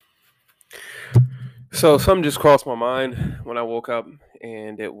So something just crossed my mind when I woke up,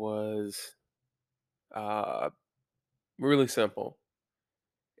 and it was uh, really simple,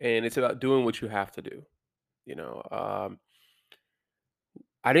 and it's about doing what you have to do. You know,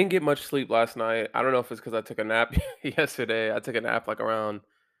 I didn't get much sleep last night. I don't know if it's because I took a nap yesterday. I took a nap like around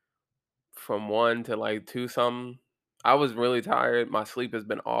from 1 to like 2 something. I was really tired. My sleep has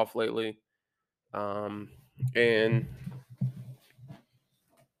been off lately, um, and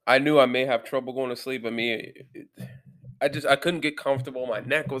I knew I may have trouble going to sleep. I couldn't get comfortable. My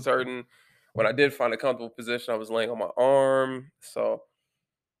neck was hurting. When I did find a comfortable position, I was laying on my arm. So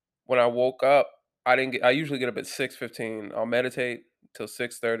when I woke up, I usually get up at 6:15. I'll meditate till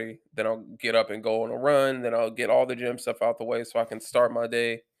 6:30. Then I'll get up and go on a run. Then I'll get all the gym stuff out the way so I can start my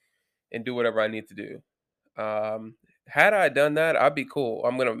day and do whatever I need to do. Um, had I done that, I'd be cool.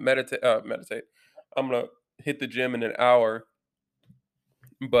 I'm gonna meditate. I'm gonna hit the gym in an hour,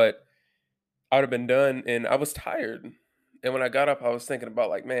 but I would have been done, and I was tired. And when I got up, I was thinking about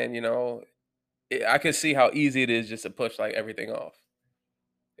like, man, I can see how easy it is just to push like everything off.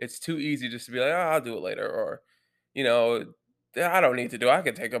 It's too easy just to be like, "Oh, I'll do it later," or you know, "Yeah, I don't need to do. I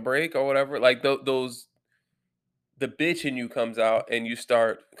can take a break or whatever." Like those, the bitch in you comes out, and you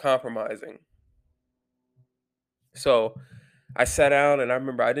start compromising. So I sat down, and I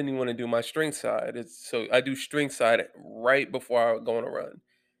remember I didn't even want to do my strength side. So I do strength side right before I go on a run.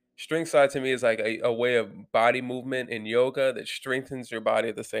 Strength side to me is like a way of body movement in yoga that strengthens your body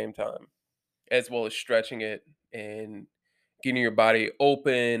at the same time, as well as stretching it and getting your body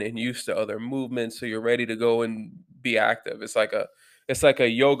open and used to other movements so you're ready to go and be active. It's like a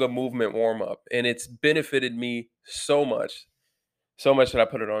yoga movement warm up, and it's benefited me so much. So much that I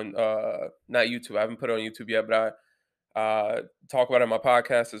put it on not YouTube. I haven't put it on YouTube yet, but I talk about it on my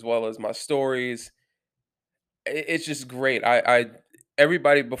podcast as well as my stories. It's just great. I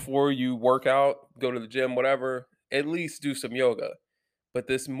everybody, before you work out, go to the gym, whatever, at least do some yoga. But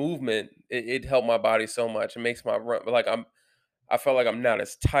this movement, it helped my body so much. It makes my run like I felt like I'm not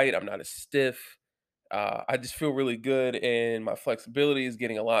as tight, I'm not as stiff. I just feel really good, and my flexibility is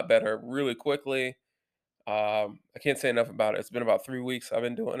getting a lot better really quickly. I can't say enough about it. It's been about 3 weeks I've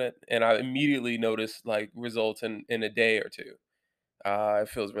been doing it, and I immediately noticed like results in a day or two. It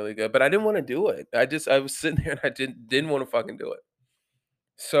feels really good, but I didn't want to do it. I was sitting there and I didn't want to fucking do it.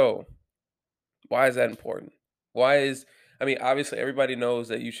 So why is that important? Why is I mean, obviously everybody knows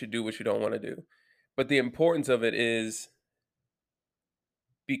that you should do what you don't want to do, but the importance of it is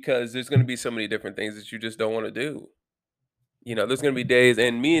because there's going to be so many different things that you just don't want to do. There's going to be days,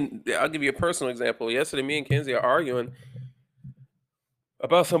 and I'll give you a personal example. Yesterday, me and Kenzie are arguing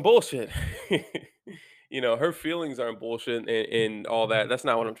about some bullshit. Her feelings aren't bullshit and all that. That's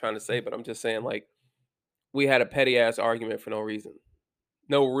not what I'm trying to say, but I'm just saying, like, we had a petty ass argument for no reason,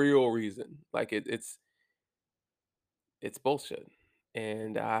 no real reason. Like, it's bullshit,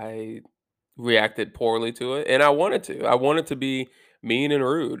 and I reacted poorly to it, and I wanted to. I wanted to be mean and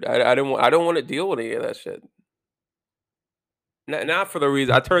rude. I don't want to deal with any of that shit. Not for the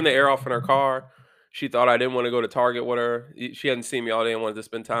reason I turned the air off in her car. She thought I didn't wanna go to Target with her. She hadn't seen me all day and wanted to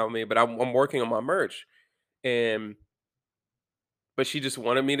spend time with me, but I'm working on my merch, and but she just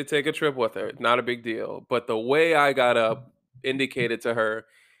wanted me to take a trip with her. Not a big deal, but the way I got up indicated to her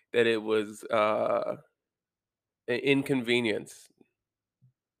that it was, an inconvenience,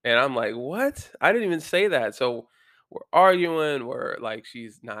 and I'm like, "What? I didn't even say that." So, we're arguing, we're like,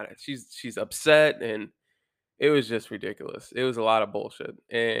 she's upset, and it was just ridiculous. It was a lot of bullshit,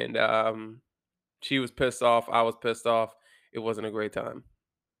 and, she was pissed off. I was pissed off. It wasn't a great time.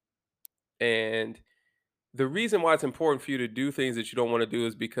 And the reason why it's important for you to do things that you don't want to do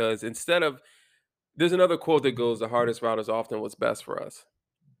is because there's another quote that goes, the hardest route is often what's best for us.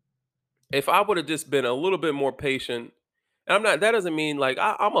 If I would have just been a little bit more patient, and that doesn't mean like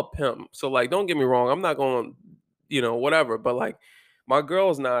I'm a pimp. So, like, don't get me wrong. I'm not going, whatever. But like, my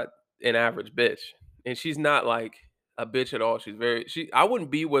girl's not an average bitch. And she's not like a bitch at all. I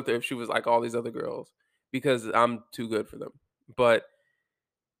wouldn't be with her if she was like all these other girls because I'm too good for them. But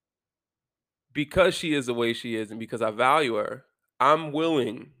because she is the way she is and because I value her, I'm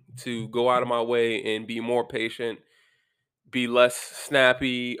willing to go out of my way and be more patient, be less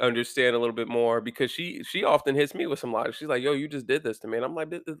snappy, understand a little bit more because she often hits me with some logic. She's like, "Yo, you just did this to me," and I'm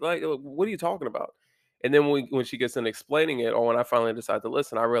like, Like, what are you talking about?" And then when she gets in explaining it, or when I finally decide to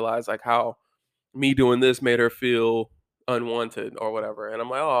listen, I realize like how me doing this made her feel unwanted or whatever. And I'm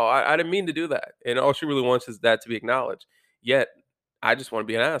like, "Oh, I didn't mean to do that." And all she really wants is that to be acknowledged. Yet I just want to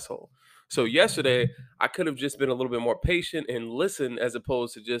be an asshole. So yesterday, I could have just been a little bit more patient and listen as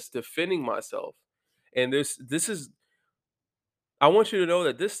opposed to just defending myself. And this is I want you to know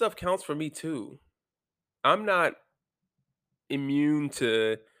that this stuff counts for me too. I'm not immune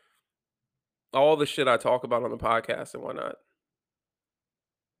to all the shit I talk about on the podcast and whatnot.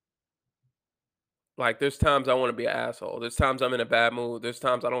 Like, there's times I wanna be an asshole. There's times I'm in a bad mood. There's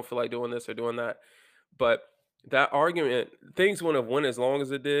times I don't feel like doing this or doing that. But that argument, things wouldn't have went as long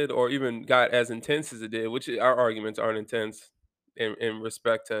as it did or even got as intense as it did, which our arguments aren't intense in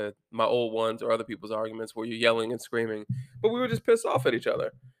respect to my old ones or other people's arguments where you're yelling and screaming. But we were just pissed off at each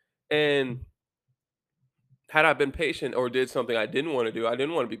other. And had I been patient or did something I didn't want to do, I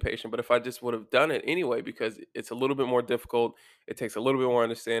didn't want to be patient. But if I just would have done it anyway, because it's a little bit more difficult, it takes a little bit more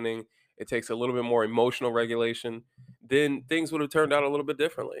understanding, it takes a little bit more emotional regulation, then things would have turned out a little bit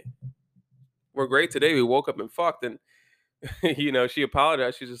differently. We're great today. We woke up and fucked, and she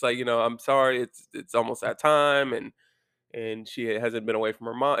apologized. She's just like, I'm sorry. It's almost that time, and she hasn't been away from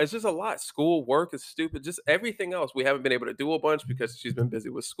her mom. It's just a lot. School, work is stupid. Just everything else. We haven't been able to do a bunch because she's been busy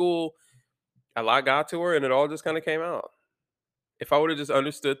with school. A lot got to her, and it all just kind of came out. If I would have just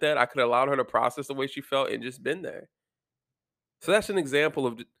understood that, I could have allowed her to process the way she felt and just been there. So that's an example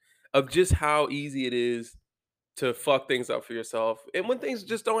of just how easy it is to fuck things up for yourself, and when things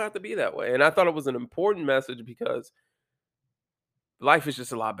just don't have to be that way. And I thought it was an important message because life is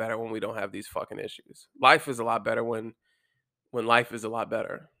just a lot better when we don't have these fucking issues. Life is a lot better when life is a lot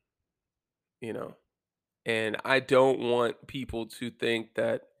better, you know. And I don't want people to think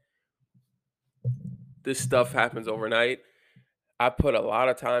that this stuff happens overnight. I put a lot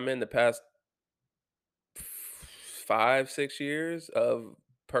of time in the past 5, 6 years of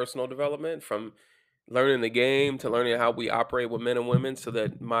personal development, from learning the game to learning how we operate with men and women, so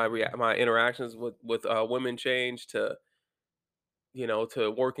that my interactions with women change, to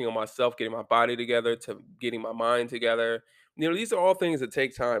working on myself, getting my body together, to getting my mind together. These are all things that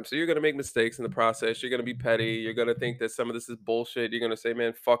take time. So you're going to make mistakes in the process. You're going to be petty. You're going to think that some of this is bullshit. You're going to say,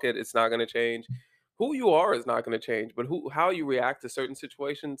 man, fuck it. It's not going to change. Who you are is not going to change, but how you react to certain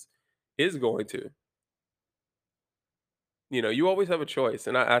situations is going to. You always have a choice.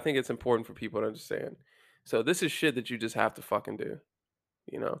 And I think it's important for people to understand. So this is shit that you just have to fucking do.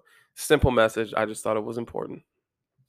 Simple message. I just thought it was important.